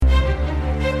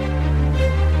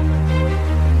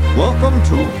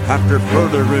to After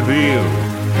Further Review.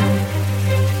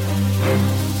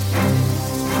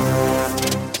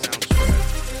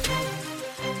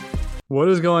 What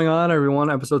is going on,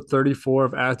 everyone? Episode 34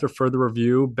 of After Further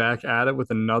Review, back at it with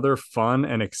another fun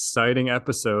and exciting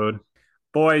episode.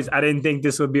 Boys, I didn't think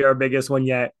this would be our biggest one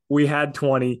yet. We had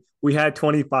 20, we had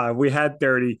 25, we had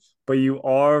 30, but you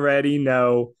already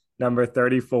know number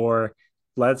 34.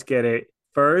 Let's get it.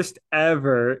 First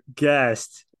ever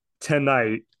guest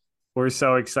tonight. We're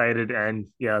so excited, and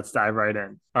yeah, let's dive right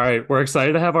in. All right, we're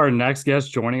excited to have our next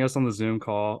guest joining us on the Zoom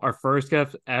call. Our first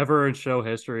guest ever in show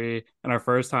history, and our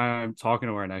first time talking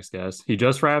to our next guest. He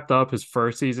just wrapped up his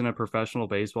first season of professional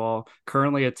baseball,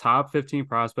 currently a top 15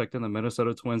 prospect in the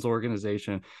Minnesota Twins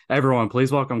organization. Everyone,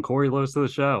 please welcome Cory to the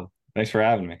show. Thanks for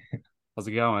having me. How's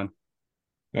it going?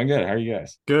 Doing good. How are you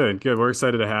guys? Good. We're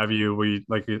excited to have you. We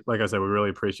like I said, we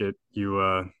really appreciate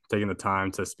you taking the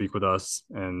time to speak with us.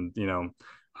 And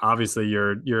obviously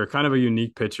you're kind of a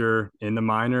unique pitcher in the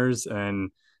minors, and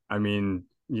I mean,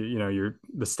 you're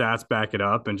the stats back it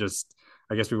up. And just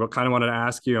I guess we kind of wanted to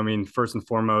ask you. I mean, first and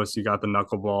foremost, you got the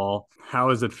knuckleball. How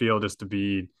does it feel just to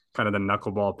be kind of the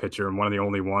knuckleball pitcher and one of the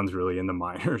only ones really in the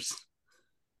minors?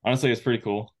 Honestly, it's pretty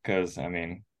cool because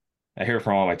I hear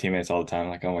from all my teammates all the time,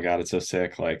 like, "Oh my God, it's so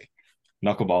sick!" Like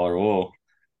knuckleballer, whoa.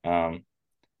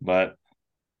 But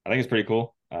I think it's pretty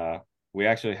cool. We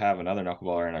actually have another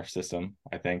knuckleballer in our system,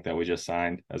 I think, that we just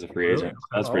signed as a free Really? agent.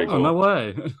 That's pretty Oh, cool. no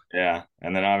way. Yeah,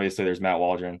 and then obviously there's Matt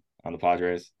Waldron on the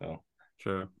Padres. So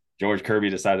Sure. George Kirby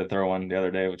decided to throw one the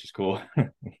other day, which is cool.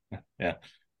 Yeah.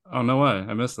 Oh, no way.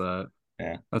 I missed that.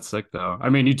 Yeah. That's sick, though. I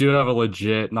mean, you do have a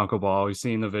legit knuckleball. We've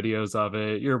seen the videos of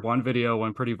it. Your one video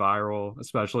went pretty viral,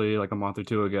 especially like a month or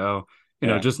two ago.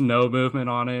 Yeah. Just no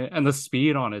movement on it and the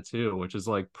speed on it, too, which is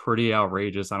like pretty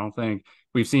outrageous. I don't think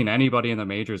we've seen anybody in the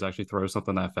majors actually throw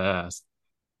something that fast.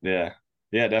 Yeah.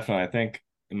 Yeah, definitely. I think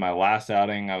in my last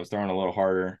outing, I was throwing a little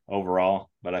harder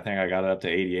overall, but I think I got it up to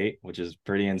 88, which is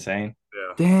pretty insane.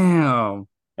 Yeah. Damn.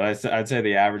 But I'd say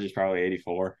the average is probably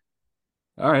 84.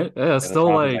 All right. Yeah, Yeah,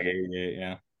 still like 88.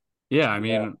 Yeah. yeah, I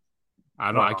mean,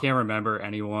 Yeah. I can't remember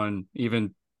anyone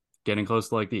even getting close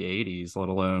to like the 80s, let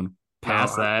alone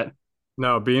past that.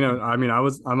 No,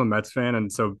 I'm a Mets fan,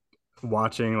 and so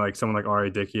watching like someone like R.A.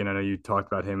 Dickey, and I know you talked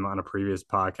about him on a previous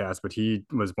podcast, but he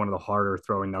was one of the harder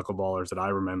throwing knuckleballers that I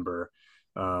remember.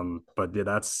 But yeah,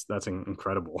 that's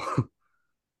incredible.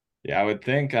 Yeah, I would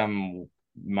think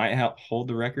might hold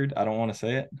the record. I don't want to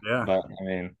say it. Yeah. But I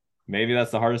mean, maybe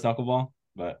that's the hardest knuckleball,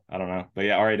 but I don't know. But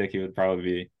yeah, R.A. Dickey would probably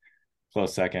be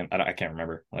close second. I can't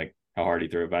remember like how hard he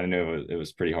threw it, but I knew it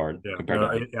was pretty hard compared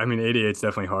to me. I mean, 88 is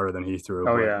definitely harder than he threw.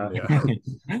 Oh, but,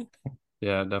 yeah.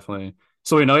 Yeah, definitely.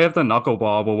 So we know you have the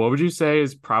knuckleball, but what would you say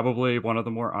is probably one of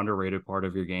the more underrated part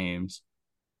of your games?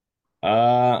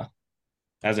 As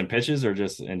in pitches or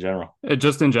just in general?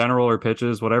 Just in general, or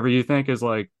pitches, whatever you think is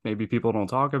like maybe people don't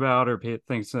talk about or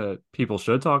things that people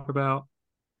should talk about.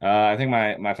 I think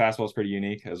my fastball is pretty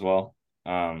unique as well.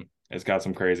 It's got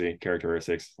some crazy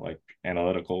characteristics, like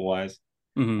analytical wise.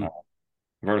 Mm-hmm.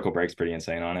 Vertical break's pretty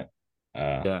insane on it.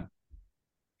 Yeah.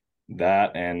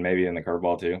 That and maybe in the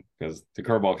curveball too, because the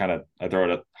curveball I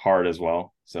throw it hard as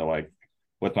well. So like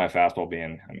with my fastball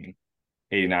being,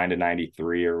 89 to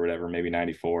 93 or whatever, maybe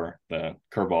 94, the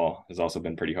curveball has also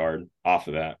been pretty hard off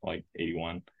of that, like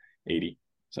 81, 80.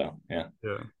 So yeah.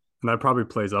 Yeah. And that probably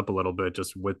plays up a little bit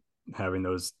just with having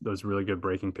those really good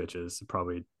breaking pitches.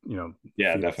 Probably,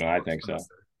 Yeah, definitely. I think so.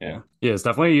 Yeah. Yeah, it's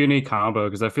definitely a unique combo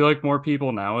because I feel like more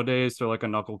people nowadays throw like a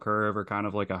knuckle curve or kind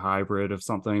of like a hybrid of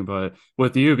something. But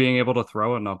with you being able to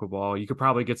throw a knuckleball, you could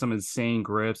probably get some insane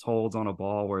grips, holds on a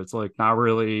ball where it's like not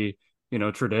really,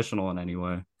 traditional in any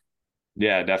way.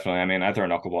 Yeah, definitely. I mean, I throw a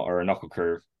knuckleball or a knuckle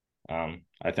curve. I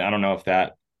don't know if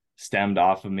that stemmed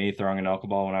off of me throwing a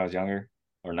knuckleball when I was younger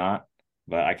or not,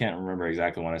 but I can't remember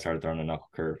exactly when I started throwing a knuckle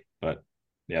curve. But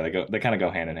yeah, they kind of go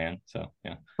hand in hand. So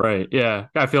yeah. Right. Yeah.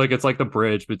 I feel like it's like the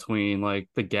bridge between like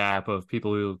the gap of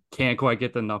people who can't quite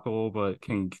get the knuckle but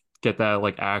can get that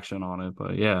like action on it.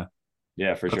 But yeah.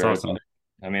 Yeah, for That's sure. awesome.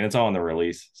 It's all in the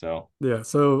release. So yeah.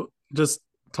 So just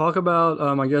talk about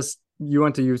I guess you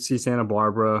went to UC Santa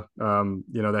Barbara.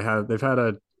 They've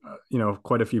had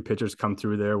quite a few pitchers come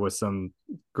through there with some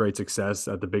great success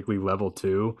at the big league level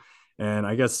too. And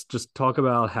I guess just talk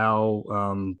about how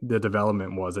the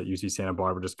development was at UC Santa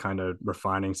Barbara, just kind of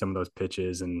refining some of those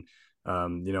pitches and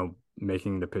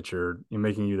making you the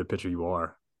pitcher you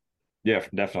are. Yeah,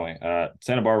 definitely.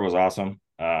 Santa Barbara was awesome.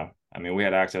 We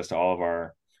had access to all of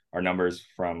our numbers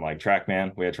from like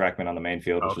TrackMan. We had TrackMan on the main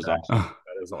field, which was awesome.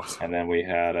 That is awesome. And then we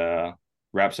had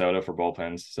Rapsoda for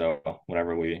bullpens. So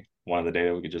whenever we wanted the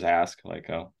data, we could just ask like,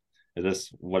 oh, is this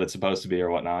what it's supposed to be or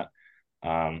whatnot?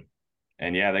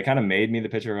 And yeah, they kind of made me the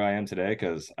pitcher who I am today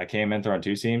because I came in throwing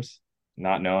two seams,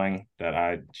 not knowing that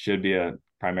I should be a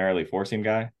primarily four seam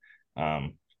guy.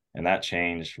 And that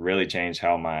really changed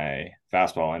how my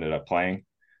fastball ended up playing.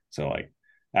 So like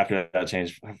after that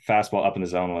change, fastball up in the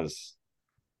zone was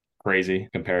crazy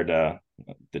compared to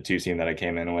the two seam that I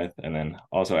came in with, and then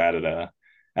also added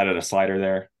a slider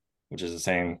there, which is the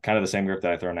same grip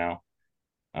that I throw now.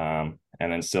 And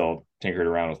then still tinkered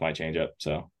around with my changeup.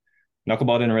 So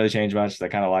knuckleball didn't really change much. I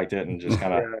kind of liked it and just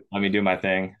kind of let me do my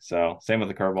thing. So same with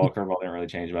the curveball. Curveball didn't really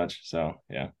change much. So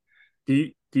yeah.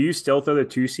 Do you still throw the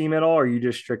two seam at all, or are you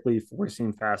just strictly four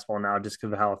seam fastball now, just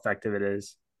because of how effective it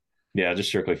is? Yeah, just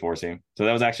strictly four seam. So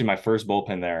that was actually my first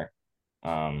bullpen there.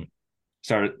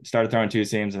 Started throwing two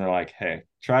seams, and they're like, "Hey,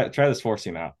 try this four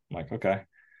seam out." I'm like, "Okay,"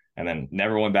 and then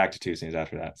never went back to two seams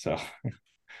after that. So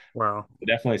Wow, I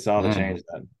definitely saw the change.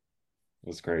 That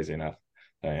was crazy enough.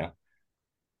 So yeah.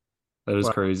 That is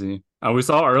crazy. We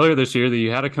saw earlier this year that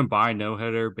you had a combined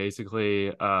no-hitter,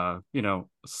 basically,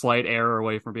 slight error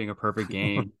away from being a perfect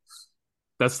game.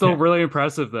 That's still really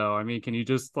impressive, though. I mean, can you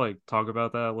just like talk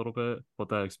about that a little bit? What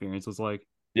that experience was like?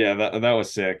 Yeah, that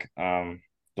was sick. The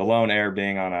lone error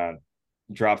being on a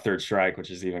drop third strike,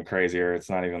 which is even crazier. It's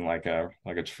not even like a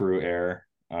true error.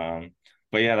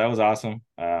 But yeah, that was awesome.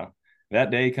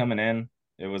 That day coming in,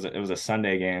 it was a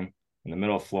Sunday game in the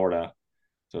middle of Florida.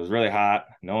 So it was really hot.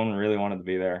 No one really wanted to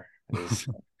be there. It was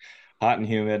hot and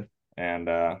humid. And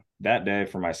that day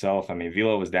for myself, I mean,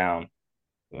 velo was down.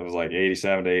 It was like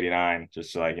 87 to 89,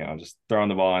 just like, just throwing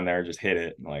the ball in there, just hit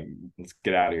it. Like, let's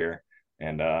get out of here.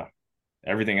 And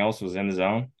everything else was in the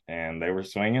zone and they were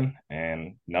swinging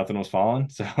and nothing was falling.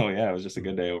 So yeah, it was just a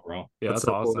good day overall. Yeah, that's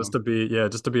so awesome. Cool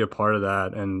just to be a part of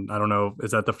that. And I don't know,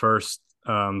 is that the first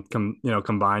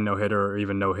combined no-hitter or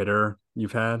even no-hitter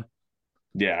you've had?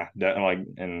 Yeah, that like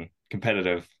in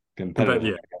competitive, yeah. I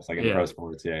guess, like in pro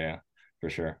sports. Yeah, for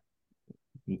sure.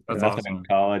 That's nothing awesome. in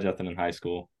college, nothing in high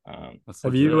school.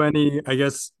 Have you I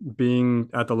guess being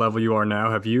at the level you are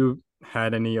now, have you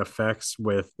had any effects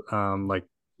with like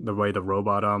the way the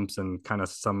robot umps and kind of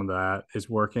some of that is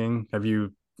working? Have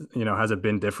you, has it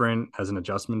been different as an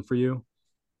adjustment for you?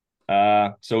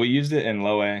 So we used it in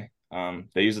low A.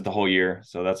 They used it the whole year.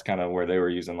 So that's kind of where they were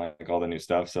using like all the new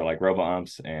stuff. So like robot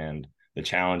umps and the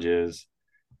challenges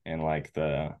and like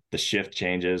the shift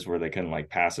changes where they couldn't like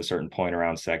pass a certain point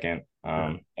around second.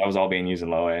 That was all being used in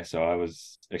low A. So I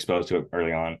was exposed to it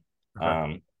early on.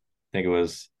 I think it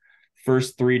was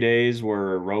first 3 days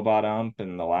were robot ump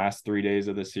and the last 3 days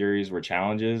of the series were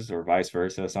challenges or vice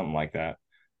versa, something like that.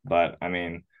 But I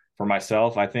mean, for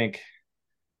myself, I think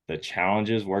the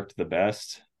challenges worked the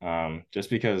best, just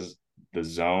because the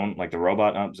zone, like the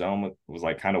robot ump zone was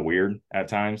like kind of weird at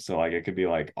times. So like it could be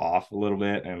like off a little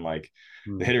bit and like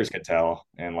the hitters could tell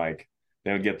and like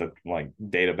they would get the like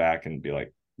data back and be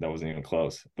like, that wasn't even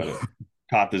close, but it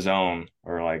caught the zone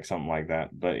or like something like that.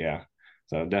 But yeah,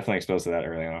 so definitely exposed to that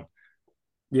early on.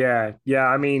 Yeah.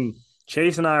 I mean,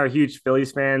 Chase and I are huge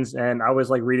Phillies fans, and I was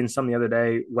like reading something the other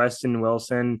day. Weston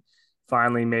Wilson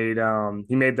finally made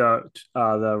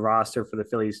the roster for the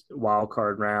Phillies wild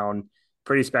card round.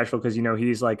 Pretty special because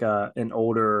he's like an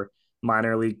older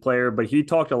minor league player, but he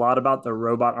talked a lot about the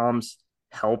robot umps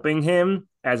helping him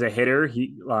as a hitter.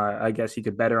 I guess he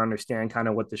could better understand kind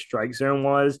of what the strike zone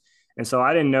was. And so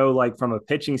I didn't know, like from a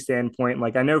pitching standpoint,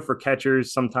 like I know for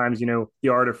catchers sometimes the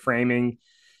art of framing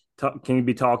can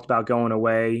be talked about going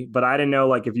away, but I didn't know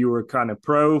like if you were kind of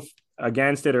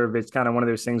against it or if it's kind of one of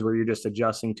those things where you're just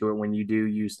adjusting to it when you do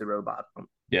use the robot.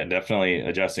 Yeah, definitely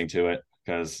adjusting to it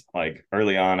because like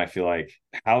early on, I feel like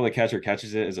how the catcher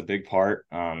catches it is a big part.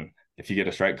 If you get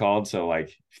a strike called, so like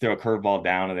if you throw a curveball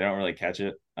down and they don't really catch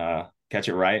it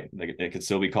right, it could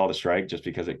still be called a strike just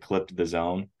because it clipped the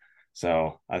zone.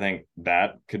 So I think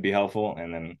that could be helpful.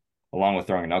 And then along with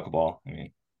throwing a knuckleball, I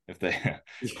mean, if the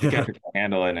catcher can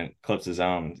handle it and it clips the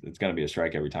zone, it's going to be a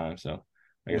strike every time. So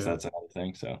I guess that's another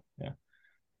thing. So yeah.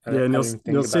 Yeah, and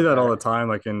you'll see that all the time,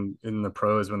 like in the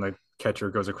pros when the catcher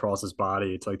goes across his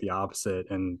body, it's like the opposite,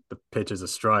 and the pitch is a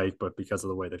strike, but because of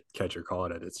the way the catcher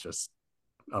caught it, it's just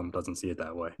doesn't see it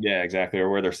that way. Yeah, exactly, or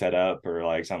where they're set up, or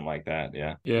like something like that.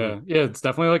 Yeah, it's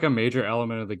definitely like a major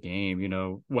element of the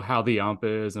game. How the ump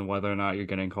is and whether or not you're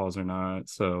getting calls or not.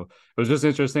 So it was just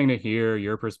interesting to hear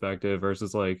your perspective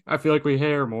versus like I feel like we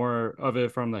hear more of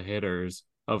it from the hitters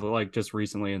of like just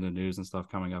recently in the news and stuff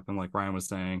coming up, and like Ryan was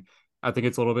saying, I think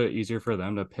it's a little bit easier for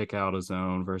them to pick out a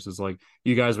zone versus like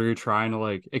you guys where you're trying to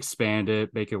like expand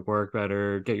it, make it work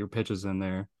better, get your pitches in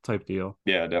there type deal.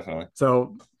 Yeah, definitely.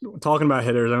 So talking about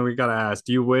hitters, I mean, we got to ask,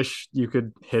 do you wish you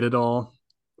could hit it all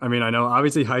I mean, I know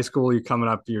obviously high school, you're coming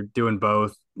up, you're doing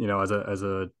both, as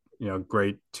a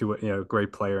great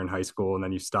player in high school, and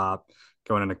then you stop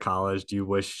going into college. Do you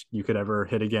wish you could ever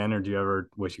hit again, or do you ever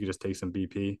wish you could just take some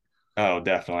BP? Oh,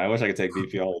 definitely. I wish I could take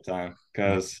BP all the time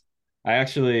because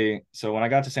so when I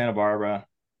got to Santa Barbara,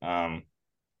 I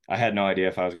had no idea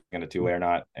if I was going to two-way or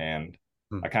not. And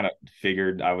I kind of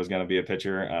figured I was going to be a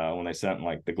pitcher when they sent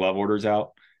like the glove orders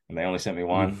out and they only sent me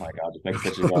one. Like, I'll just make a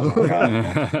pitcher's glove. I'm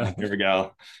like, oh, here we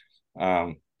go.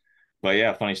 Um, but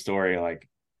yeah, funny story. Like,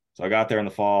 so I got there in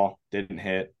the fall, didn't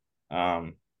hit,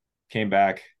 came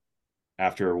back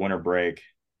after winter break,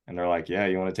 and they're like, "Yeah,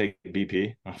 you want to take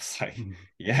BP?" I was like,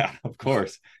 "Yeah, of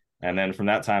course." And then from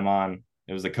that time on,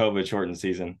 it was the COVID shortened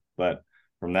season, but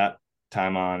from that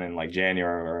time on in like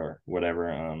January or whatever,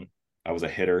 I was a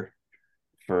hitter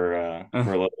for a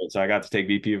little bit. So I got to take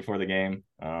BP before the game,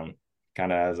 kind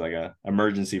of as like a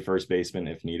emergency first baseman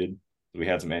if needed. We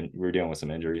were dealing with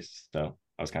some injuries, so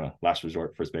I was kind of last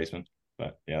resort first baseman.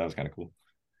 But yeah, that was kind of cool.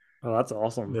 Oh, that's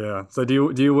awesome. Yeah. So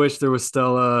do you wish there was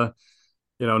still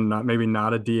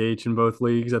not a DH in both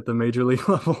leagues at the major league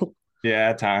level? Yeah,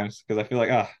 at times because I feel like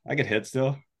I could hit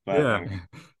still, but Yeah. I mean,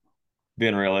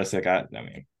 being realistic, I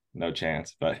mean, no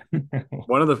chance. But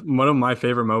One of my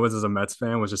favorite moments as a Mets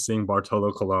fan was just seeing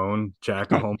Bartolo Colon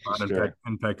jack a home run sure.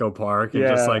 in Petco Park, and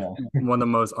just Yeah. like one of the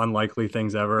most unlikely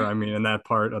things ever. I mean, and that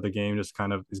part of the game just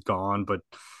kind of is gone, but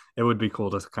it would be cool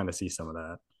to kind of see some of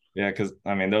that. Yeah, because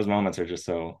I mean, those moments are just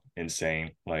so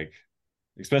insane. Like,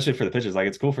 especially for the pitchers. Like,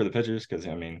 it's cool for the pitchers because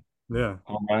I mean, Yeah.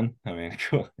 home run. I mean,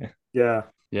 cool. Yeah.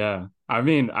 Yeah. I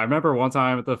mean, I remember one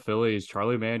time at the Phillies,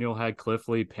 Charlie Manuel had Cliff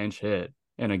Lee pinch hit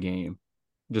in a game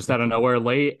just out of nowhere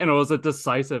late. And it was a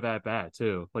decisive at bat,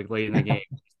 too, like late in the game.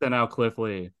 Sent out Cliff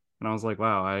Lee. And I was like,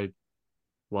 wow, I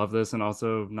love this. And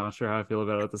also not sure how I feel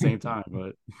about it at the same time.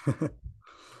 But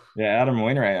Yeah, Adam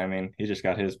Wainwright. I mean, he just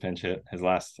got his pinch hit, his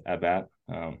last at bat,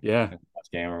 yeah,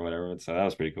 last game or whatever. So that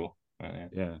was pretty cool. Yeah.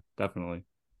 yeah, definitely.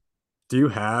 Do you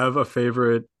have a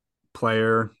favorite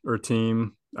player or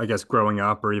team, I guess, growing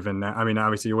up or even now? I mean,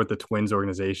 obviously you're with the Twins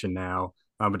organization now,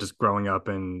 but just growing up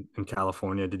in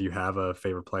California, did you have a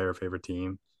favorite player, favorite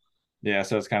team? Yeah,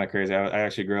 so it's kind of crazy. I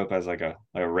actually grew up as like a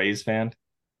Rays fan.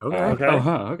 Okay. Okay. Oh,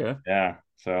 huh. Okay. Yeah,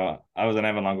 so I was an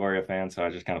Evan Longoria fan, so I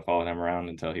just kind of followed him around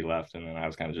until he left, and then I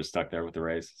was kind of just stuck there with the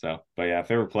Rays. So, but yeah,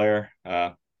 favorite player,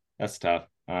 that's tough.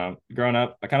 Growing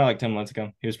up, I kind of like Tim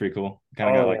Lincecum. He was pretty cool.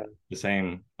 Kind of got like the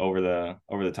same over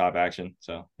the top action.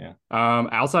 So yeah.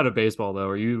 Outside of baseball though,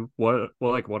 are you what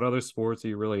other sports are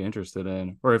you really interested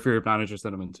in? Or if you're not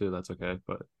interested in them too, that's okay.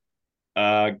 But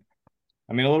I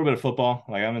mean, a little bit of football.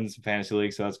 Like I'm in some fantasy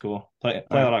leagues, so that's cool. Play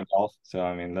a lot of golf. So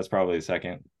I mean, that's probably the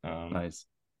second. nice.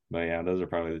 But yeah, those are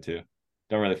probably the two.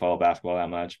 Don't really follow basketball that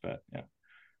much, but yeah.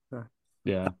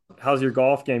 Yeah. How's your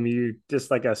golf game? Are you just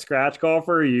like a scratch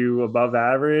golfer? Are you above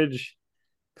average?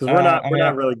 Because we're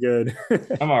not really good.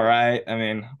 I'm all right. I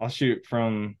mean, I'll shoot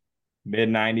from mid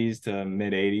 90s to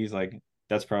mid 80s. Like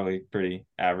that's probably pretty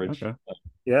average. Okay.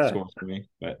 Yeah. Score for me,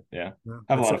 but yeah,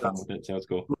 have a lot of fun with it, so it's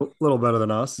cool. A little better than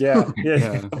us. Yeah.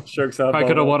 Yeah. Shooks up. I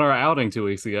could have won our outing 2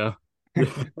 weeks ago.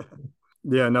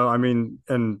 Yeah, no, I mean,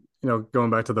 and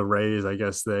going back to the Rays, I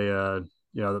guess they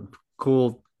the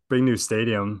cool big new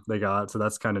stadium they got, so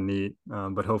that's kind of neat.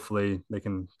 But hopefully they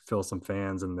can fill some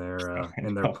fans in their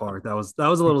park. That was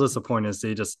a little disappointing to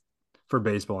see, just for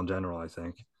baseball in general, I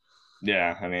think.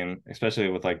 Yeah, I mean, especially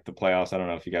with like the playoffs. I don't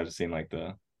know if you guys have seen like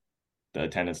the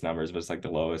attendance numbers, but it's like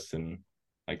the lowest in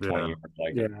like 20 years,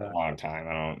 like a long time.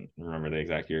 I don't remember the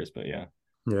exact years, but yeah.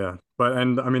 Yeah, but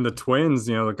and I mean the Twins,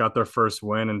 got their first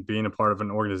win, and being a part of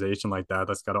an organization like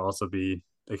that's got to also be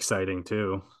exciting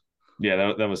too.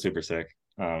 Yeah, that was super sick.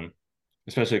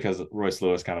 Especially because Royce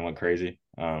Lewis kind of went crazy.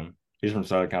 He's from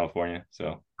Southern California,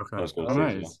 so that was cool to see.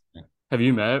 Nice. Yeah. Have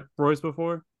you met Royce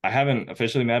before? I haven't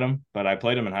officially met him, but I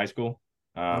played him in high school.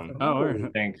 All right. I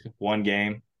think one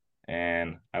game,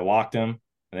 and I walked him, and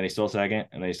then he stole second,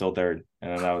 and then he stole third,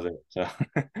 and then that was it. So,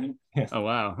 yeah. Oh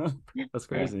wow, that's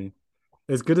crazy. Yeah.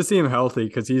 It's good to see him healthy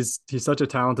because he's such a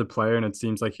talented player, and it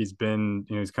seems like he's been,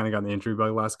 he's kind of gotten the injury bug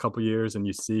the last couple of years, and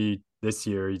you see this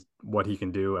year what he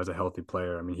can do as a healthy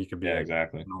player. I mean, he could be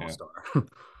exactly an all-star.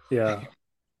 Yeah.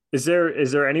 Is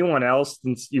there anyone else,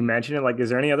 since you mentioned it, like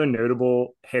is there any other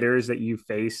notable hitters that you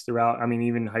faced throughout? I mean,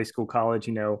 even high school, college,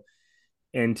 into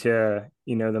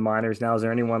the minors now. Is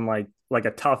there anyone like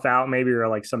a tough out maybe, or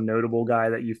like some notable guy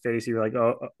that you face you're like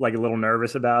like a little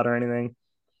nervous about or anything?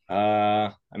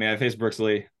 I mean, I faced Brooks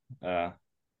Lee,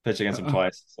 pitched against him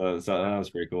twice, so that was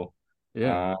pretty cool.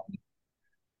 Yeah.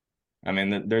 I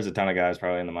mean, there's a ton of guys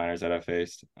probably in the minors that I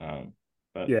faced,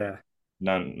 but Yeah,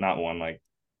 not one like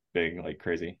big, like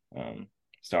crazy.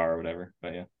 star or whatever.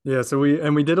 But Yeah, so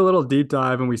we did a little deep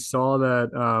dive and we saw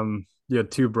that you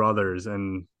had two brothers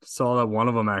and saw that one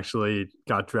of them actually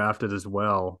got drafted as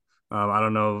well. I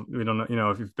don't know, we don't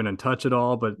know, if you've been in touch at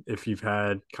all, but if you've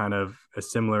had kind of a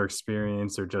similar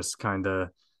experience or just kind of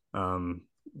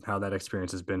how that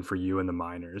experience has been for you in the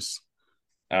minors.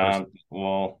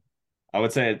 Well, I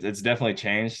would say it's definitely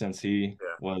changed since he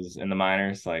Yeah. was in the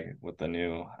minors, like with the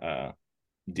new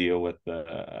deal with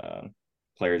the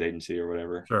players agency or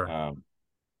whatever. Sure.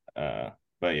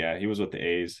 But yeah, he was with the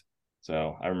A's,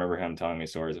 so I remember him telling me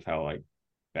stories of how like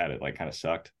bad it like kind of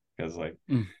sucked because like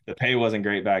the pay wasn't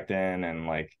great back then, and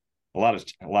like a lot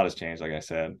has changed, like I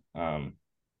said.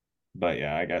 But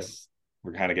yeah, I guess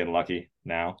we're kind of getting lucky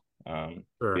now,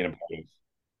 Sure. being a part of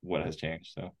what has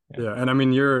changed. So Yeah, and I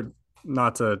mean, you're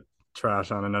not to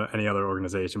trash on any other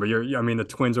organization, but I mean, the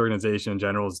Twins organization in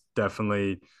general is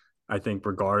definitely, I think,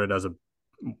 regarded as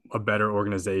a better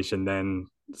organization than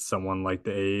someone like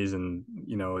the A's, and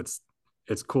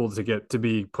it's cool to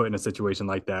be put in a situation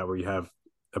like that where you have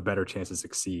a better chance to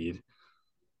succeed.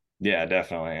 Yeah,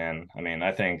 definitely. And I mean,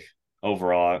 I think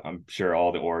overall, I'm sure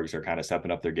all the orgs are kind of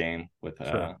stepping up their game with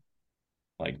Sure.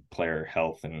 like player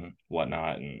health and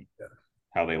whatnot, and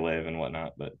how they live and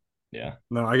whatnot. But yeah.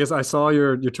 No, I guess I saw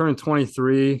you're turning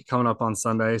 23 coming up on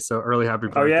Sunday, so early happy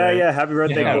birthday. Oh yeah, happy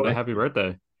birthday, Yeah, Cory. happy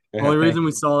birthday. Only reason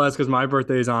we saw that is because my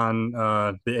birthday is on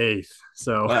the 8th.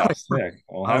 So Oh, sick.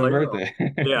 Well, happy birthday.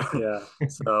 Yeah. Yeah.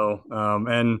 So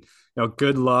and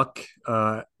good luck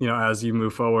as you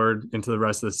move forward into the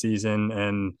rest of the season,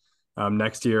 and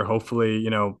next year hopefully,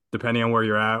 depending on where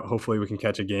you're at, hopefully we can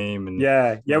catch a game and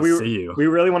we see you. We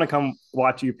really want to come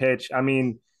watch you pitch. I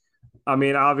mean,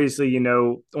 obviously,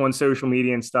 on social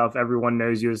media and stuff, everyone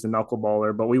knows you as the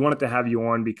knuckleballer, but we wanted to have you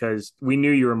on because we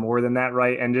knew you were more than that,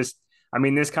 right? And just,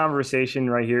 this conversation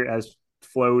right here has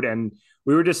flowed, and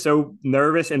we were just so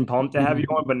nervous and pumped to have you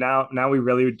on. But now we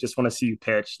really just want to see you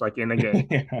pitch like in a game.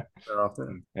 Yeah. So,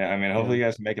 Yeah. I mean, hopefully you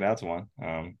guys can make it out to one.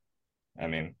 I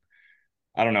mean,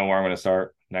 I don't know where I'm going to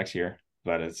start next year,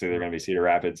 but it's either going to be Cedar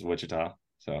Rapids, Wichita.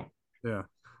 So yeah.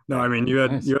 No, I mean, you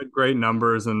had great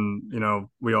numbers, and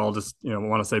we all just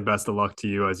want to say best of luck to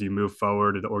you as you move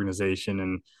forward in the organization,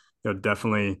 and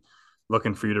definitely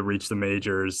looking for you to reach the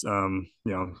majors.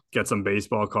 Get some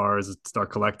baseball cards,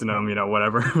 start collecting them.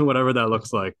 Whatever that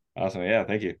looks like. Awesome. Yeah,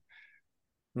 thank you.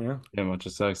 Yeah, much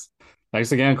success.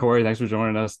 Thanks again, Cory. Thanks for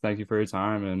joining us. Thank you for your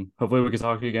time, and hopefully we can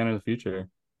talk to you again in the future.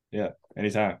 Yeah,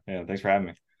 anytime. Yeah, thanks for having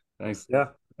me. Thanks. Yeah.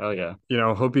 Oh yeah.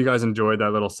 Hope you guys enjoyed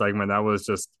that little segment. That was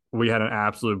we had an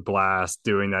absolute blast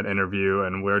doing that interview,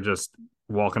 and we're just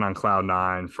walking on cloud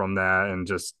 9 from that, and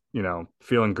just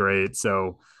feeling great.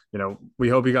 So we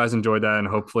hope you guys enjoyed that, and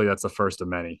hopefully that's the first of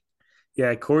many.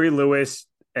 Yeah, Cory Lewis,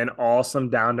 an awesome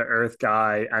down to earth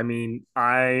guy. I mean,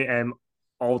 I am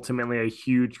ultimately a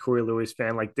huge Cory Lewis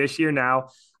fan. Like this year now,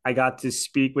 I got to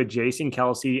speak with Jason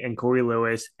Kelsey and Cory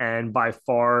Lewis, and by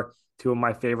far two of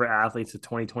my favorite athletes of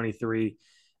 2023.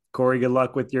 Cory, good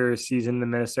luck with your season, the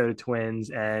Minnesota Twins.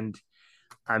 And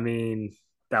I mean,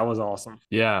 that was awesome.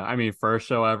 Yeah, I mean, first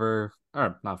show ever,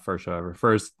 or not first show ever,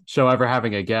 first show ever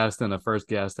having a guest, and the first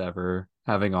guest ever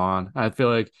having on. I feel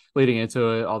like leading into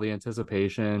it, all the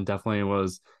anticipation definitely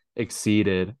was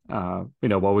exceeded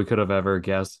what we could have ever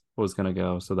guessed was going to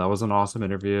go. So that was an awesome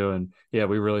interview, and yeah,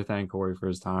 we really thank Cory for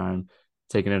his time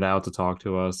taking it out to talk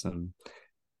to us, and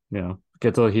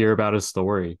get to hear about his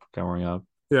story growing up.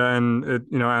 Yeah, and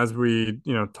as we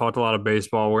talked a lot of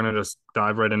baseball, we're gonna just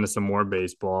dive right into some more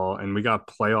baseball, and we got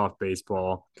playoff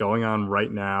baseball going on right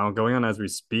now, going on as we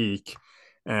speak.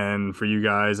 And for you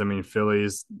guys, I mean,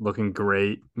 Phillies looking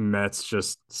great. Mets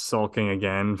just sulking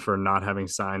again for not having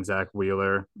signed Zach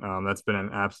Wheeler. That's been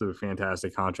an absolute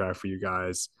fantastic contract for you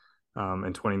guys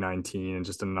in 2019, and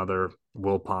just another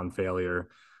Wilpon failure.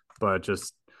 But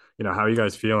just how are you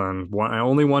guys feeling?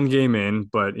 Only one game in,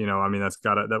 but I mean, that's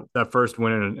that first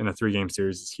win in a 3-game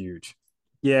series is huge.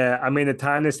 Yeah, I mean, the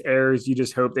time this airs, you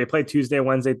just hope they play Tuesday,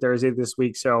 Wednesday, Thursday this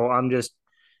week. So I'm just,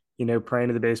 praying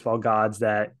to the baseball gods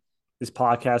that this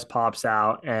podcast pops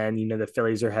out, and the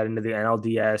Phillies are heading to the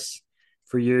NLDS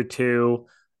for year 2.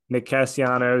 Nick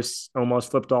Castellanos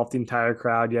almost flipped off the entire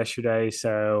crowd yesterday,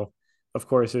 so of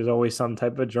course there's always some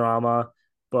type of drama.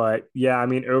 But yeah, I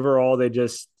mean, overall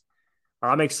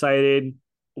I'm excited.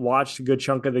 Watched a good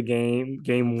chunk of the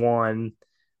game 1.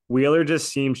 Wheeler just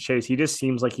seems, Chase, he just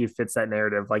seems like he fits that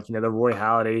narrative. Like, the Roy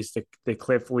Halladay's, the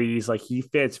Cliff Lees, like he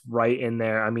fits right in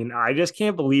there. I mean, I just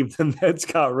can't believe the Mets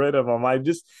got rid of him.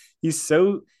 He's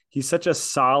such a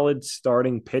solid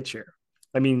starting pitcher.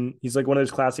 I mean, he's like one of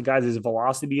those classic guys. His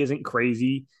velocity isn't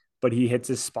crazy, but he hits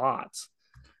his spots.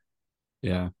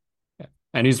 Yeah.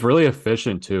 And he's really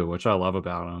efficient too, which I love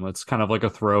about him. It's kind of like a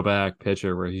throwback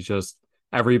pitcher where he's just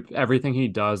everything he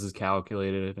does is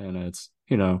calculated and it's,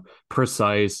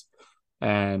 precise.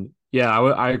 And yeah,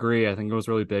 I agree. I think it was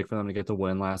really big for them to get the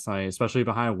win last night, especially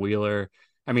behind Wheeler.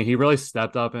 I mean, he really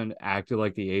stepped up and acted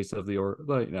like the ace of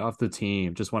of the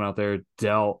team. Just went out there,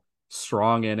 dealt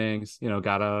strong innings.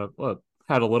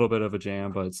 Had a little bit of a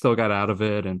jam, but still got out of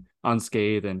it and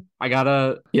unscathed. And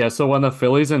yeah. So when the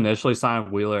Phillies initially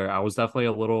signed Wheeler, I was definitely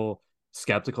a little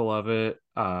skeptical of it,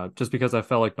 just because I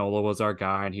felt like Nola was our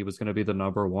guy and he was going to be the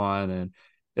number one. And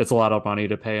it's a lot of money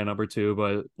to pay a number two.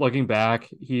 But looking back,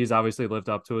 he's obviously lived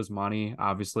up to his money,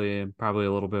 obviously, and probably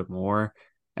a little bit more.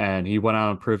 And he went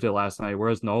out and proved it last night.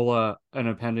 Whereas Nola, an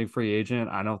impending free agent,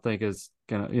 I don't think is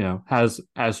gonna, has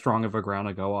as strong of a ground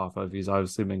to go off of. He's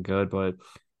obviously been good, but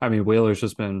I mean, Wheeler's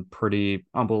just been pretty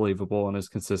unbelievable in his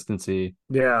consistency.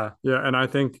 Yeah. Yeah, and I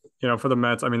think, for the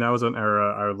Mets, I mean, that was an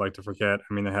era I would like to forget.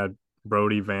 I mean, they had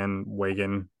Brody Van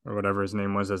Wagen or whatever his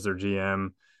name was as their GM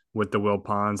with the Will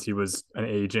Ponds. He was an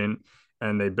agent,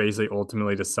 and they basically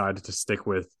ultimately decided to stick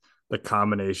with the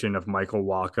combination of Michael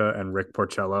Wacha and Rick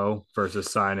Porcello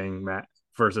versus signing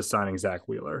Zach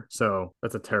Wheeler. So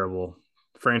that's a terrible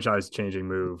franchise changing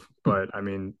move. But I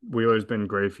mean, Wheeler's been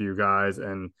great for you guys,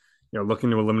 and looking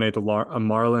to eliminate the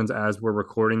Marlins as we're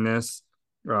recording this.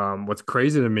 What's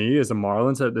crazy to me is the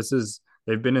Marlins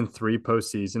they've been in 3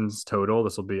 postseasons total.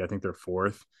 This will be, I think, their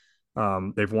 4th.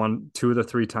 They've won 2 of the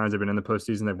 3 times they've been in the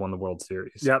postseason. They've won the World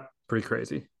Series. Yep. Pretty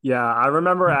crazy. Yeah, I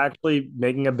remember actually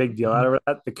making a big deal out of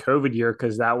that the COVID year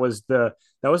because that was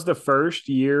the first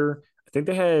year. I think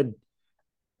they had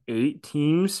 8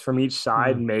 teams from each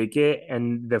side make it,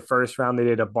 and the first round they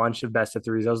did a bunch of best of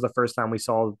threes. That was the first time we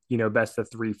saw best of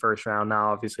 3 first round.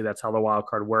 Now obviously that's how the wild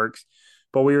card works,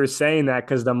 but we were saying that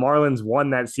because the Marlins won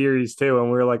that series too, and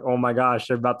we were like, oh my gosh,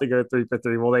 they're about to go 3 for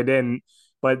 3. Well, they didn't,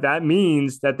 but that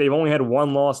means that they've only had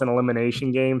 1 loss in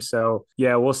elimination games. So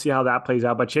yeah, we'll see how that plays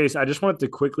out. But Chase, I just wanted to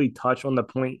quickly touch on the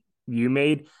point you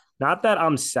made. Not that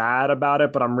I'm sad about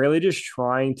it, but I'm really just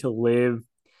trying to live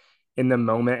in the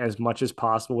moment as much as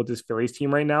possible with this Phillies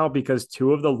team right now, because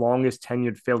 2 of the longest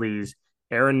tenured Phillies,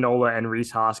 Aaron Nola and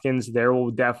Rhys Hoskins, there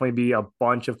will definitely be a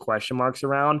bunch of question marks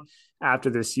around after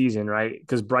this season, right?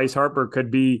 Because Bryce Harper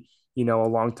could be, a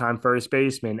longtime first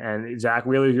baseman, and Zach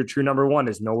Wheeler is your true number one.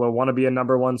 Does Nola want to be a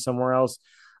number one somewhere else?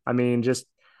 I mean,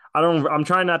 I'm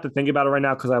trying not to think about it right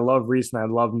now because I love Rhys and I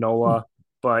love Nola.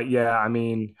 But yeah, I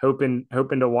mean, hoping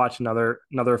to watch another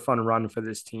fun run for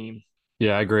this team.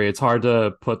 Yeah, I agree. It's hard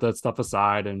to put that stuff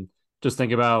aside and just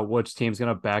think about which team's going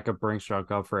to back up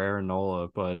Brinkstruck up for Aaron Nola.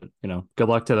 But, good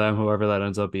luck to them, whoever that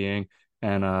ends up being.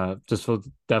 And just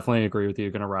definitely agree with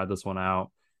you. Going to ride this one out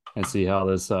and see how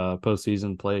this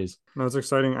postseason plays. No, it's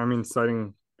exciting. I mean,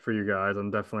 exciting for you guys.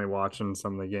 I'm definitely watching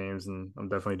some of the games and I'm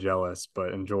definitely jealous,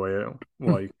 but enjoy it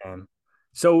while you can.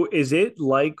 So is it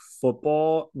like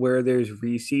football where there's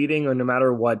reseeding, or no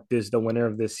matter what, does the winner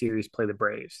of this series play the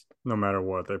Braves? No matter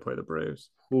what, they play the Braves.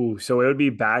 Ooh, so it would be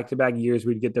back-to-back years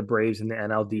we'd get the Braves in the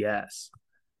NLDS.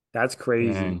 That's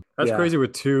crazy. Dang. That's crazy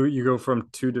with 2. You go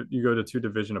to 2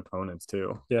 division opponents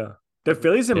too. Yeah. The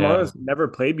Phillies and Marlins never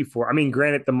played before. I mean,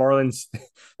 granted, the Marlins,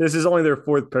 this is only their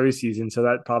 4th postseason, so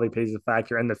that probably plays a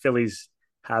factor. And the Phillies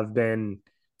have been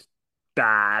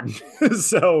bad.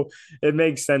 So it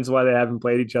makes sense why they haven't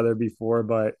played each other before.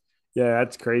 But yeah,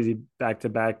 that's crazy.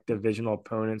 Back-to-back divisional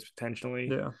opponents potentially.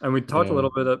 Yeah. And we talked a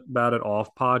little bit about it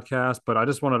off podcast, but I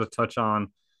just wanted to touch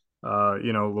on,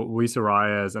 Luis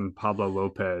Arias and Pablo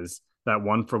Lopez, that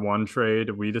 1-for-1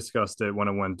 trade. We discussed it when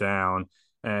it went down.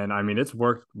 And I mean, it's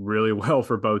worked really well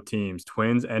for both teams,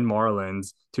 Twins and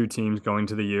Marlins, 2 teams going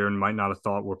to the year and might not have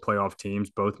thought were playoff teams.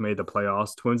 Both made the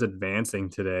playoffs. Twins advancing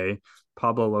today.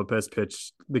 Pablo Lopez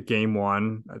pitched the game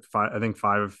 1 at 5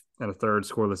 1/3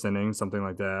 scoreless innings, something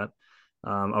like that.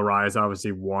 Arias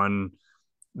obviously won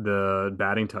the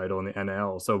batting title in the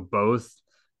NL. So both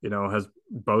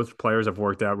players have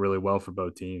worked out really well for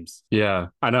both teams. Yeah,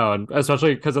 I know. And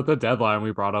especially because at the deadline,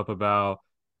 we brought up about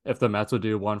if the Mets would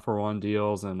do 1-for-1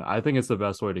 deals. And I think it's the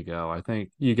best way to go. I think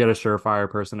you get a surefire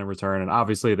person in return. And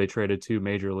obviously they traded 2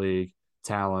 major league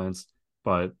talents,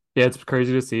 but yeah, it's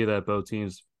crazy to see that both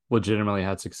teams legitimately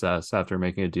had success after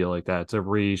making a deal like that to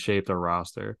reshape their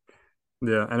roster.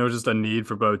 Yeah. And it was just a need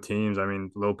for both teams. I mean,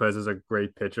 Lopez is a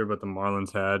great pitcher, but the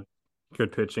Marlins had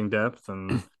good pitching depth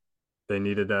and they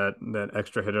needed that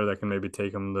extra hitter that can maybe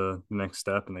take them the next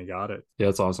step, and they got it. Yeah,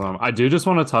 it's awesome. I do just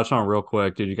want to touch on real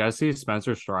quick. Did you guys see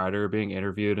Spencer Strider being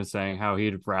interviewed and saying how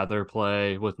he'd rather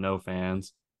play with no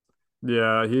fans?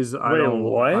 Yeah, Wait, I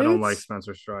don't like what?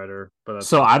 Spencer Strider, but that's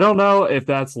So I don't know if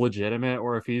that's legitimate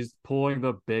or if he's pulling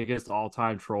the biggest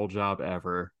all-time troll job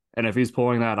ever. And if he's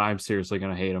pulling that, I'm seriously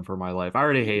gonna hate him for my life. I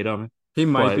already hate him, he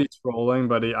might but be trolling,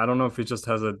 but I don't know if he just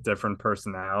has a different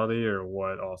personality or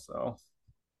what also.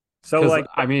 So because like,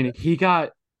 I mean he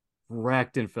got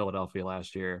wrecked in Philadelphia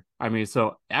last year. I mean,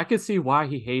 so I could see why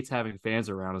he hates having fans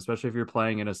around, especially if you're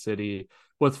playing in a city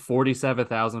with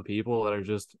 47,000 people that are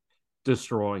just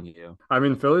destroying you. I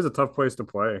mean, Philly's a tough place to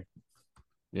play.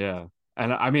 Yeah.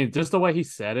 And I mean, just the way he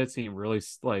said it seemed really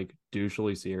like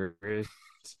douchely serious.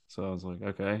 So I was like,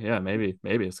 okay, yeah, maybe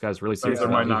this guy's really serious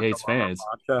Spencer about might it. He not come hates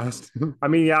on fans. our podcast. I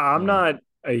mean, yeah, I'm Yeah. not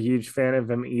a huge fan of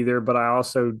him either, but I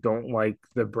also don't like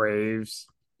the Braves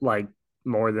like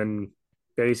more than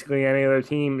basically any other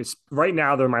team. Right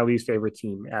now, they're my least favorite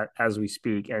team as we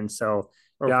speak, and so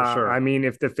Oh, yeah, for I sure. mean,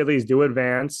 if the Phillies do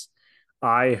advance,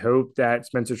 I hope that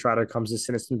Spencer Strider comes to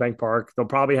Citizen Bank Park. They'll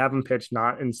probably have him pitch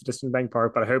not in Citizen Bank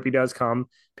Park, but I hope he does come,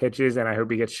 pitches, and I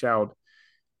hope he gets shelled.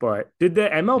 But did the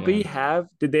Yeah. MLB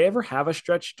did they ever have a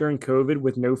stretch during COVID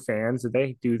with no fans? Did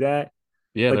they do that?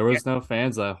 Yeah, Like, there was no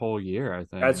fans that whole year, I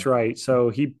that's think. right. So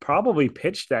he probably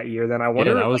pitched that year. Then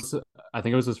Yeah, that was I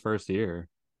think it was his first year.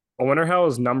 I wonder how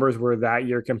his numbers were that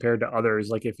year compared to others.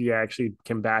 Like if he actually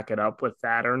can back it up with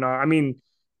that or not. I mean,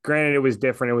 granted, it was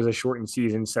different. It was a shortened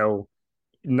season, so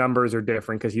numbers are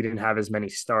different because he didn't have as many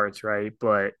starts, right?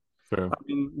 But True. I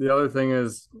mean, the other thing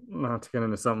is not to get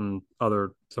into some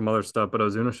other stuff, but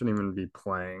Ozuna shouldn't even be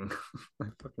playing.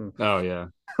 Fucking Oh yeah.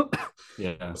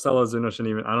 Yeah. Marcell Ozuna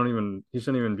shouldn't even. I don't even. He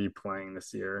shouldn't even be playing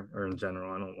this year or in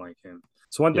general. I don't like him.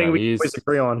 it's one thing Yeah, we always he's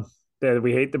agree on that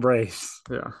we hate the Braves.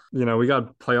 Yeah, we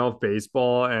got playoff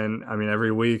baseball, and I mean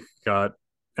every week got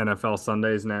NFL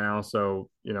Sundays now. So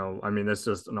I mean it's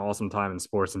just an awesome time in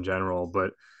sports in general.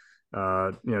 But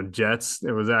Jets.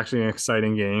 It was actually an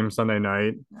exciting game Sunday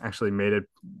night. Actually made it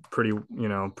pretty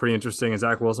interesting. And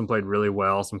Zach Wilson played really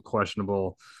well. Some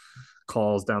questionable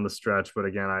calls down the stretch, but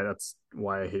again, that's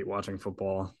why I hate watching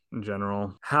football in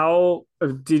general. How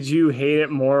did you hate it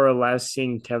more or less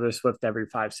seeing Taylor Swift every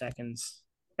 5 seconds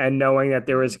and knowing that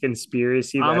there was a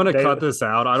conspiracy I'm that gonna they cut this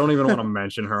out. I don't even want to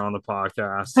mention her on the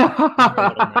podcast.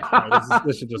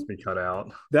 This should just be cut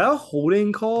out. that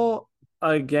holding call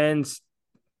against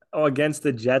against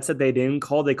the Jets that they didn't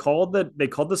call. They called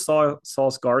the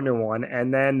Sauce Gardner one,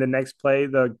 and then the next play,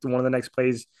 the one of the next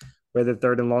plays where the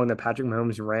third and long that Patrick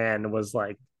Mahomes ran was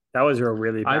like that was a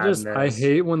really bad I miss.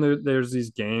 hate when there's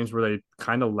these games where they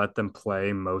kind of let them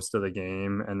play most of the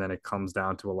game and then it comes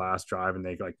down to a last drive and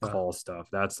they like call stuff.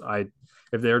 If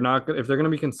they're gonna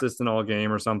be consistent all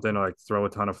game or something, or like throw a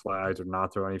ton of flags or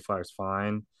not throw any flags,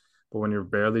 fine. But when you're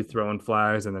barely throwing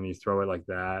flags and then you throw it like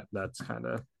that, that's kind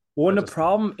of Well, and that the just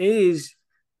problem is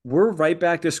we're right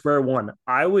back to square one.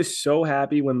 I was so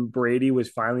happy when Brady was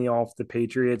finally off the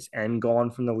Patriots and gone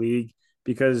from the league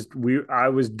because I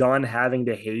was done having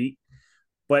to hate.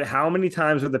 But how many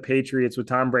times were the Patriots with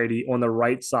Tom Brady on the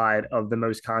right side of the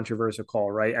most controversial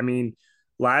call, right? I mean,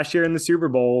 last year in the Super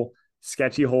Bowl,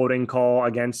 sketchy holding call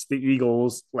against the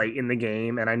Eagles late in the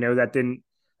game. And I know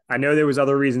there was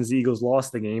other reasons the Eagles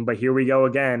lost the game, but here we go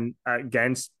again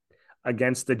against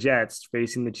the Jets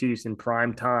facing the Chiefs in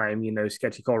prime time,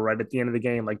 sketchy call right at the end of the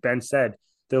game. Like Ben said,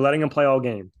 they're letting him play all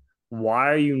game. Why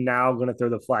are you now going to throw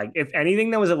the flag? If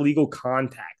anything, that was illegal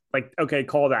contact. Like, okay,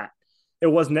 call that. It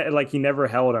wasn't like he never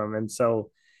held him. And so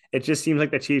it just seems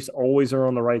like the Chiefs always are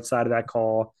on the right side of that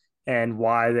call and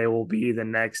why they will be the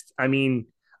next. I mean,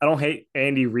 I don't hate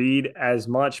Andy Reid as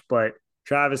much, but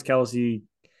Travis Kelce,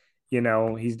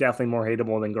 he's definitely more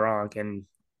hateable than Gronk. And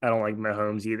I don't like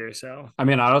Mahomes either. So I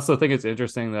mean, I also think it's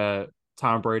interesting that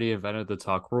Tom Brady invented the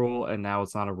tuck rule and now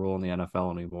it's not a rule in the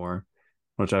NFL anymore,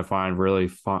 which I find really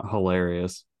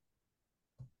hilarious.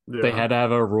 They yeah. had to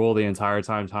have a rule the entire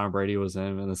time Tom Brady was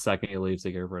in, and the second he leaves,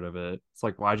 they get rid of it. It's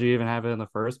like, why'd you even have it in the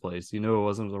first place? You knew it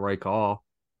wasn't the right call,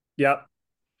 yep.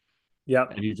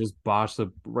 Yep. and you just botched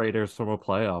the Raiders from a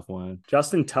playoff win.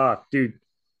 Justin Tuck, dude.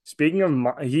 Speaking of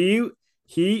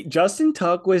Justin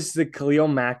Tuck was the Khalil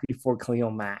Mack before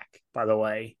Khalil Mack, by the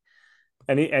way.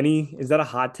 Any is that a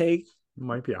hot take?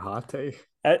 Might be a hot take.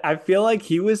 I feel like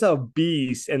he was a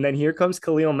beast, and then here comes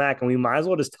Khalil Mack, and we might as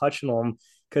well just touch on him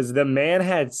because the man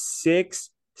had 6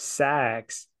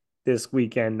 sacks this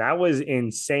weekend. That was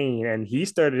insane, and he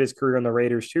started his career on the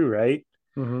Raiders too, right?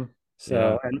 Mm-hmm.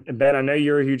 So, and Ben, I know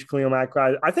you're a huge Khalil Mack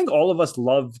guy. I think all of us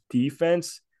love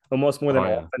defense almost more than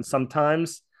offense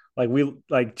sometimes.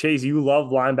 Like Chase, you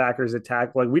love linebackers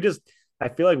attack. I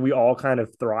feel like we all kind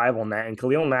of thrive on that. And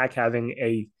Khalil Mack having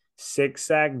a 6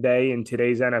 sack day in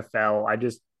today's NFL, I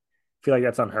just feel like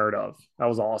that's unheard of. That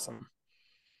was awesome.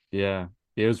 Yeah.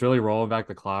 He was really rolling back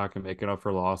the clock and making up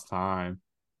for lost time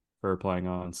for playing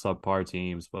on subpar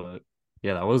teams. But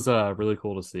yeah, that was really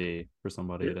cool to see for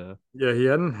somebody to. Yeah, he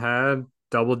hadn't had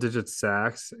double-digit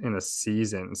sacks in a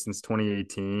season since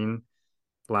 2018.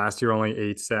 Last year, only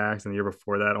 8 sacks, and the year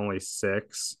before that, only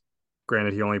 6.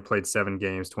 Granted, he only played 7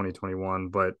 games, 2021,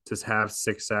 but to have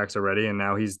 6 sacks already, and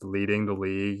now he's leading the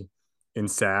league in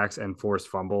sacks and forced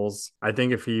fumbles. I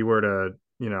think if he were to,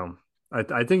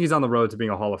 I think he's on the road to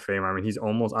being a Hall of Famer. I mean, he's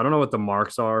almost, I don't know what the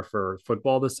marks are for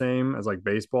football the same as like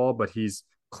baseball, but he's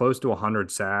close to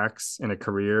 100 sacks in a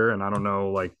career. And I don't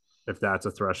know, like, if that's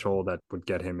a threshold that would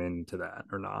get him into that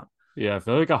or not. Yeah, I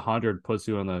feel like 100 puts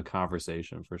you in the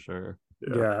conversation for sure.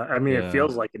 Yeah, I mean, it Yeah.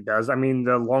 feels like it does. I mean,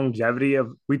 the longevity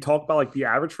of we talk about like the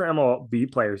average for MLB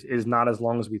players is not as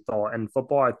long as we thought. And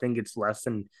football, I think it's less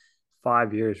than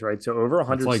 5 years, right? So over It's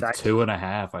 100 like sacks.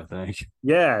 2.5, I think.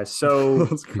 Yeah, so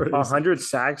That's crazy. 100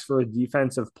 sacks for a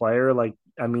defensive player. Like,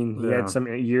 I mean, he Yeah. had some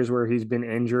years where he's been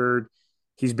injured.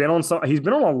 He's been on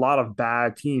a lot of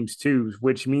bad teams too,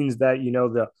 which means that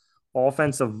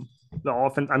offensive the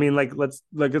offense. I mean, like let's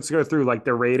go through like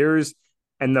the Raiders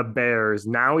and the Bears.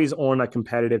 Now he's on a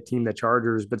competitive team, the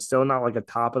Chargers, but still not like a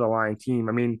top of the line team.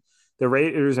 I mean, the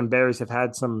Raiders and Bears have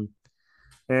had some.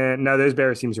 No, those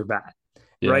Bears teams are bad.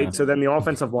 Yeah. Right. So then the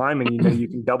offensive lineman, you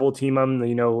can double team him.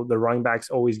 The running back's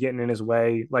always getting in his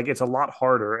way. Like it's a lot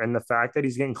harder. And the fact that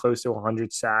he's getting close to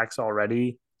 100 sacks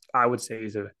already, I would say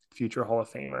he's a future Hall of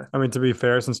Famer. I mean, to be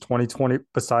fair, since 2020,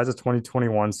 besides the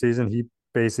 2021 season, he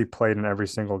basically played in every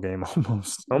single game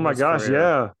almost. Oh my gosh. career.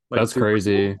 Yeah. Like That's Super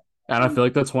crazy. Bowl. And I feel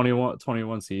like the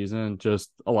 21 season,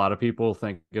 just a lot of people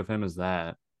think of him as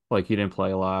that. Like he didn't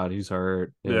play a lot. He's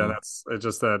hurt. Yeah, it's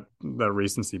just that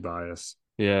recency bias.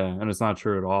 Yeah, and it's not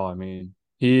true at all. I mean,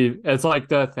 it's like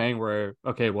that thing where,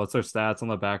 okay, what's their stats on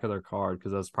the back of their card?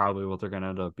 Because that's probably what they're going to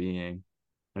end up being.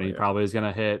 And he probably is going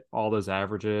to hit all those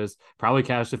averages, probably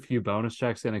cashed a few bonus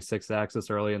checks getting 6 sacks this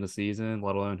early in the season,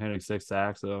 let alone hitting 6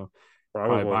 sacks. So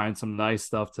probably buying some nice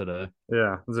stuff today.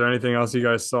 Yeah. Is there anything else you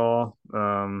guys saw?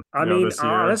 I mean, this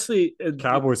year? honestly,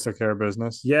 Cowboys took care of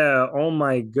business. yeah. Oh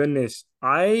my goodness.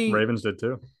 Ravens did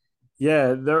too.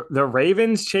 Yeah, the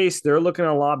Ravens, Chase, they're looking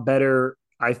a lot better,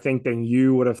 I think, than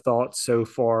you would have thought so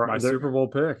far. My They're- Super Bowl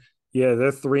pick. Yeah,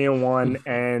 they're 3-1.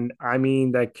 And I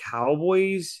mean, the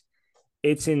Cowboys,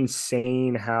 it's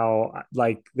insane how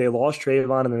like they lost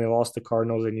Trayvon and then they lost the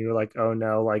Cardinals, and you're like, oh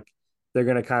no, like they're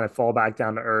gonna kind of fall back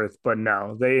down to earth. But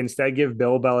no, they instead give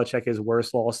Bill Belichick his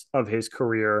worst loss of his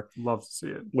career. Love to see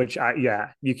it. Which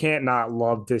you can't not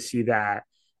love to see that.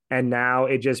 And now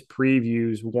it just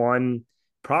previews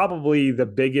probably the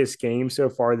biggest game so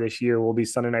far this year will be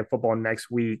Sunday Night Football next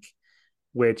week,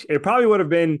 which it probably would have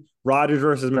been Rodgers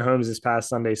versus Mahomes this past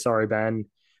Sunday. Sorry, Ben.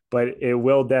 But it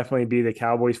will definitely be the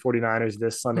Cowboys 49ers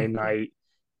this Sunday night.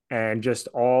 And just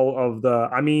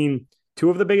two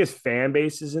of the biggest fan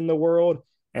bases in the world.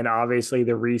 And obviously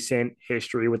the recent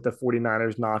history with the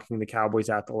 49ers knocking the Cowboys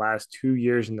out the last 2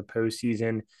 years in the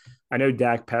postseason. I know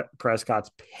Dak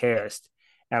Prescott's pissed.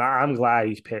 And I'm glad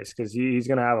he's pissed because he's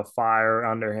going to have a fire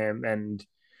under him. And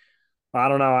I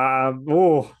don't know.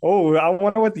 I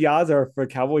wonder what the odds are for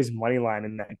Cowboys money line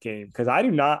in that game, because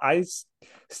I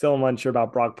still am unsure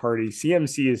about Brock Purdy.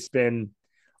 CMC has been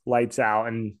lights out.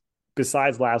 And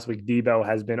besides last week, Debo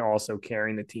has been also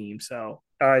carrying the team. So,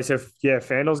 all right. So, yeah,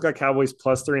 FanDuel's got Cowboys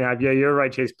plus 3.5. Yeah, you're right,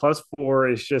 Chase.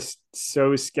 +4 is just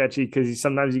so sketchy because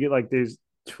sometimes you get like there's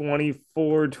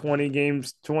 24, 20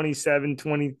 games, 27,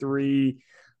 23.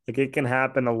 Like it can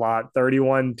happen a lot.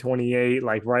 31-28,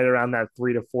 like right around that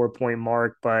 3 to 4 point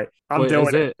mark. But I'm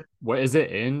doing it. Is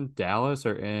it in Dallas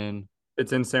or in?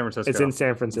 It's in San Francisco. It's in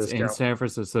San Francisco. It's in San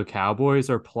Francisco. Cowboys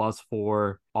are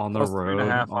 +4 on the Plus road.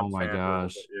 3.5 Oh on my FanDuel,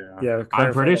 gosh. Yeah,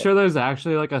 I'm pretty sure there's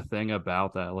actually like a thing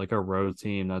about that, like a road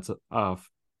team that's a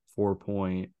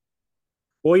 4-point.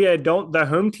 Well, yeah, the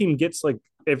home team gets like,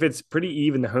 if it's pretty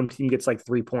even, the home team gets like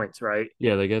 3 points, right?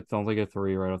 Yeah, they get 3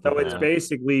 right off the So bat. it's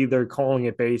basically, they're calling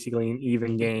it basically an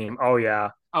even game. Oh, yeah.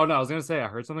 Oh no, I was gonna say I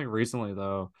heard something recently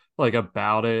though, like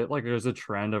about it. Like there's a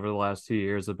trend over the last 2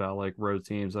 years about like road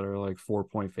teams that are like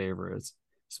 4-point favorites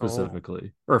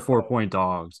specifically, or 4-point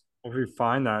dogs. If you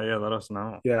find that, yeah, let us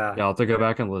know. Yeah. Yeah, I'll have to go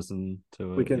back and listen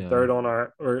to it. We can throw it on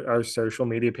our social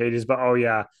media pages. But oh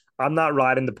yeah, I'm not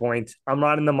riding the points. I'm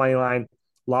riding the money line.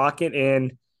 Lock it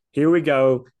in. Here we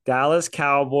go. Dallas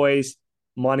Cowboys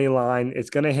money line. It's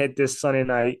gonna hit this Sunday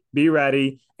night. Be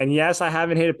ready. And yes, I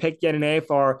haven't hit a pick yet in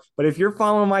AFR, but if you're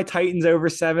following my Titans over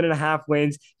 7.5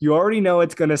 wins, you already know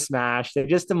it's gonna smash. They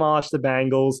just demolished the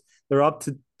Bengals. They're up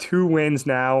to 2 wins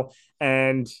now.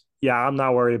 And yeah, I'm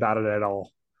not worried about it at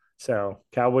all. So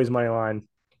Cowboys money line.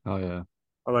 Oh yeah.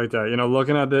 I like that.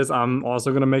 Looking at this, I'm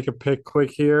also going to make a pick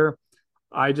quick here.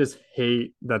 I just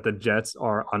hate that the Jets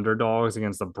are underdogs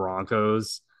against the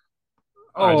Broncos.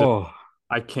 Oh,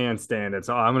 I can't stand it.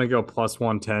 So I'm going to go plus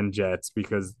 110 Jets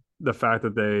because the fact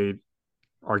that they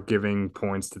are giving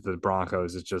points to the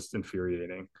Broncos is just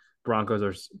infuriating. Broncos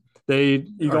are they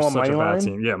You are going such money a bad line?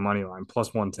 team. Yeah, money line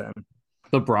plus 110.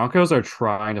 the Broncos are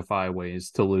trying to find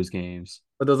ways to lose games.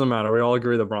 It doesn't matter. We all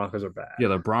agree the Broncos are bad. Yeah,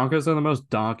 the Broncos are the most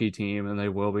donkey team, and they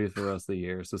will be for the rest of the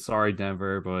year. So sorry,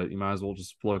 Denver, but you might as well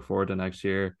just look forward to next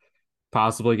year,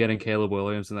 possibly getting Caleb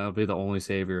Williams, and that'll be the only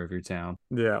savior of your town.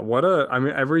 Yeah, I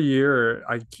mean, every year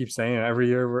I keep saying it,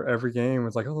 every game,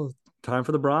 it's like, oh, time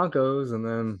for the Broncos. And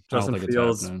then I don't Justin think it's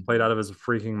Fields happening. played out of his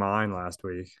freaking mind last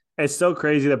week. It's so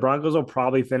crazy. The Broncos will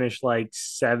probably finish like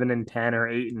 7-10 or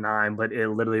 8-9, but it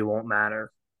literally won't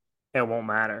matter. It won't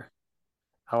matter.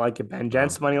 I like it, Ben. Oh.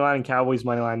 Gents money line and Cowboys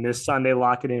money line this Sunday.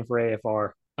 Lock it in for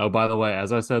AFR. Oh, by the way,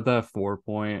 as I said, that 4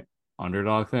 point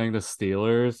underdog thing, the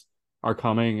Steelers are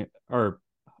coming or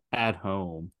at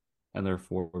home, and they're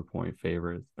 4 point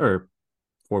favorites or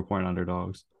 4 point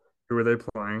underdogs. Who are they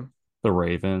playing? The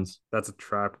Ravens. That's a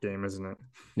trap game, isn't it?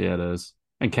 Yeah, it is.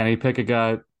 And Kenny Pickett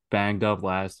got banged up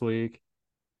last week,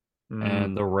 Mm.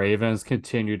 and the Ravens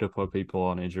continue to put people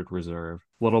on injured reserve.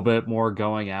 A little bit more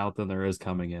going out than there is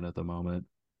coming in at the moment.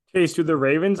 Case, do the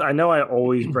Ravens, I know I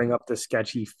always bring up the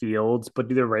sketchy fields, but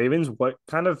do the Ravens, what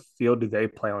kind of field do they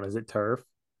play on? Is it turf?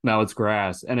 Now it's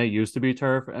grass, and it used to be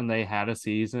turf, and they had a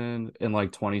season in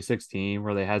like 2016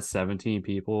 where they had 17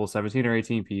 or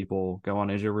 18 people go on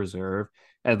injured reserve,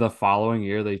 and the following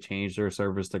year they changed their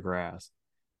service to grass,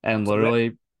 and So that,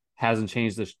 literally hasn't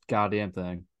changed this goddamn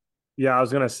thing. yeah, I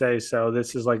was gonna say so.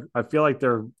 This is like I feel like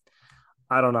they're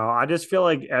I don't know. I just feel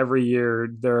like every year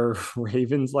their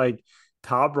Ravens like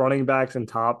top running backs and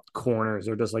top corners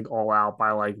are just like all out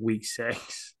by like week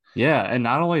 6. Yeah, and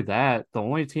not only that, the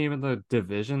only team in the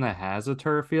division that has a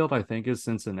turf field, I think, is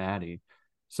Cincinnati.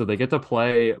 So they get to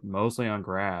play mostly on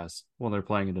grass when they're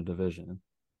playing in the division.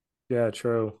 Yeah,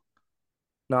 true.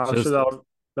 No, It's I'm sure just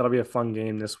that'll be a fun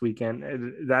game this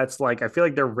weekend. That's like I feel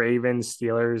like the Ravens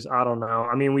Steelers. I don't know.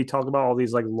 I mean, we talk about all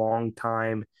these like long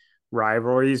time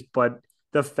rivalries, but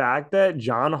the fact that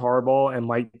John Harbaugh and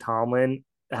Mike Tomlin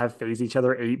have faced each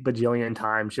other 8 bajillion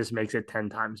times just makes it 10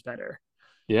 times better.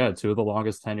 yeah, two of the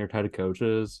longest tenured head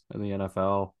coaches in the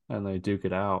NFL, and they duke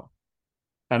it out.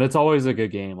 And it's always a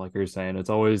good game, like you're saying. It's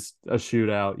always a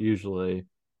shootout usually,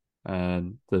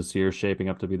 and this year's shaping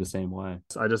up to be the same way.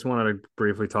 I just wanted to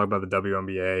briefly talk about the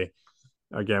WNBA.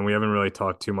 Again, we haven't really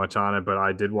talked too much on it, but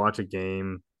I did watch a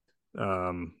game,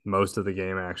 most of the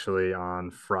game actually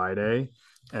on Friday,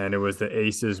 and it was the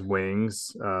Aces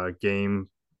Wings game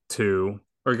 2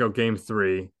 or go game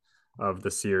 3 of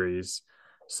the series.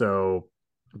 So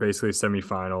basically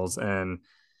semifinals, and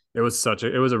it was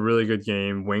a really good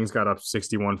game. Wings got up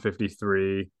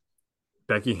 61-53.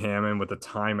 Becky Hammond with a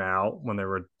timeout when they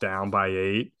were down by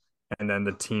 8, and then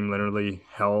the team literally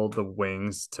held the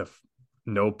Wings to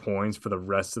no points for the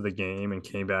rest of the game and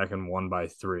came back and won by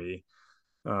 3.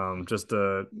 Just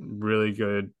a really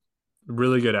good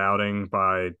outing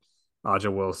by Aja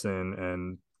Wilson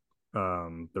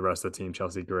and the rest of the team,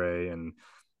 Chelsea Gray, and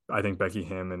I think Becky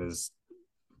Hammond is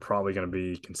probably going to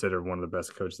be considered one of the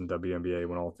best coaches in WNBA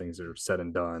when all things are said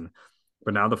and done.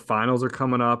 But now the finals are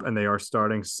coming up and they are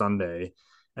starting Sunday.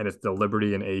 And it's the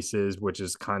Liberty and Aces, which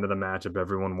is kind of the matchup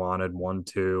everyone wanted.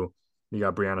 1-2. You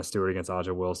got Brianna Stewart against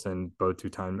Aja Wilson, both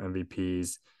 2-time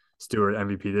MVPs. Stewart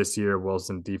MVP this year,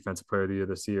 Wilson Defensive Player of the Year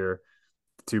this year.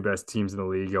 The two best teams in the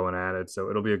league going at it. So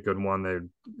it'll be a good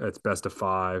one. It's best of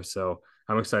 5. So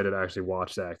I'm excited to actually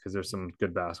watch that because there's some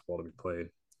good basketball to be played.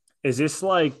 Is this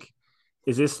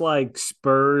like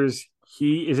Spurs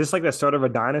Heat? Is this like the start of a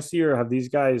dynasty, or have these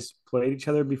guys played each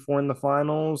other before in the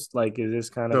finals? Like, is this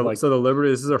kind of like So the Liberty,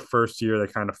 this is our first year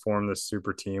they kind of formed this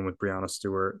super team with Brianna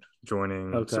Stewart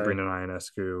joining okay? Sabrina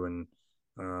Ionescu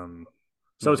and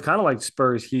So it's kind of like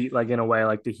Spurs Heat, like in a way,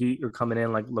 like the Heat are coming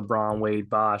in like LeBron, Wade,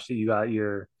 Bosh. You got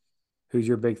who's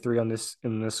your big three on this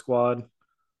in this squad?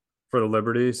 for the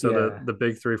Liberty. So Yeah. the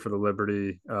big 3 for the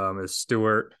Liberty is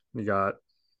Stewart. You got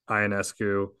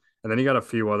Ionescu, and then you got a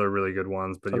few other really good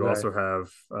ones, but you Okay. also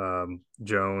have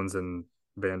Jones and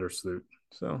Vandersloot.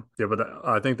 So yeah, but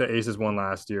I think the Aces won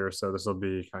last year, so this will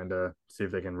be kind of see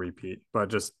if they can repeat. But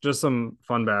just some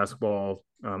fun basketball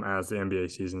as the NBA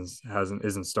seasons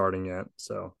isn't starting yet.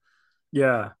 So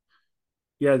Yeah.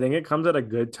 Yeah, I think it comes at a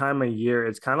good time of year.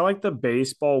 It's kind of like the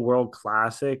baseball World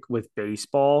Classic with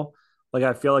baseball. Like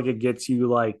I feel like it gets you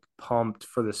like pumped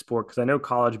for the sport because I know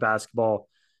college basketball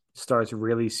starts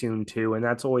really soon too, and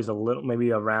that's always a little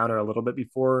maybe around or a little bit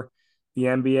before the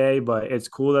NBA, but it's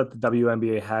cool that the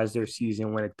WNBA has their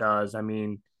season when it does. I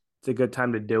mean, it's a good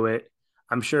time to do it.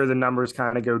 I'm sure the numbers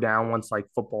kind of go down once like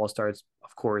football starts,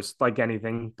 of course, like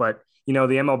anything. But the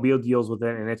MLB deals with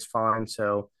it and it's fine.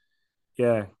 So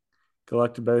yeah, good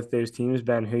luck to both those teams.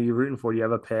 Ben, who you rooting for? Do you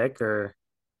have a pick or?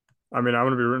 I mean, I'm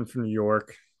going to be rooting for New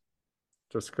York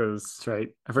just because. That's right.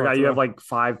 I forgot you have like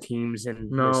 5 teams in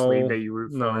this league that you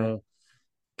root for. No.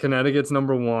 Connecticut's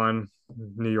number 1,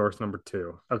 New York's number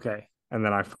 2. Okay. And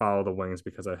then I follow the Wings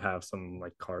because I have some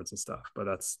like cards and stuff. But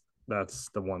that's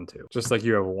the 1-2. Just like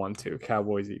you have a 1-2,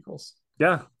 Cowboys, Eagles.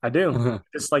 Yeah, I do.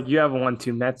 Just like you have a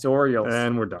 1-2, Mets, Orioles.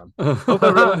 And we're done. Hope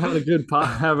everyone had a good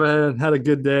had a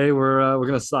good day. We're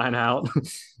gonna sign out.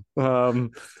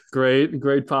 Great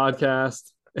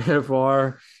podcast.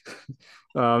 AFR.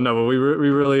 No, but we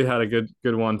really had a good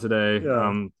one today.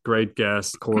 Yeah. Great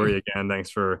guest, Cory. Again,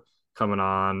 thanks for coming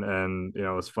on, and it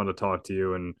was fun to talk to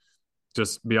you. And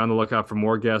just be on the lookout for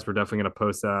more guests. We're definitely going to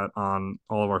post that on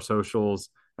all of our socials,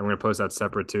 and we're going to post that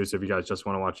separate too. So if you guys just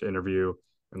want to watch the interview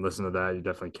and listen to that, you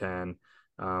definitely can.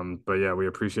 But yeah, we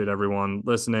appreciate everyone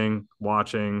listening,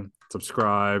 watching,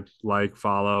 subscribe, like,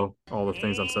 follow, all the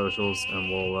things on socials, and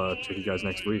we'll check you guys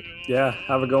next week. Yeah,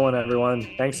 have a good one, everyone.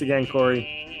 Thanks again,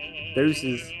 Cory.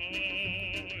 Deuces.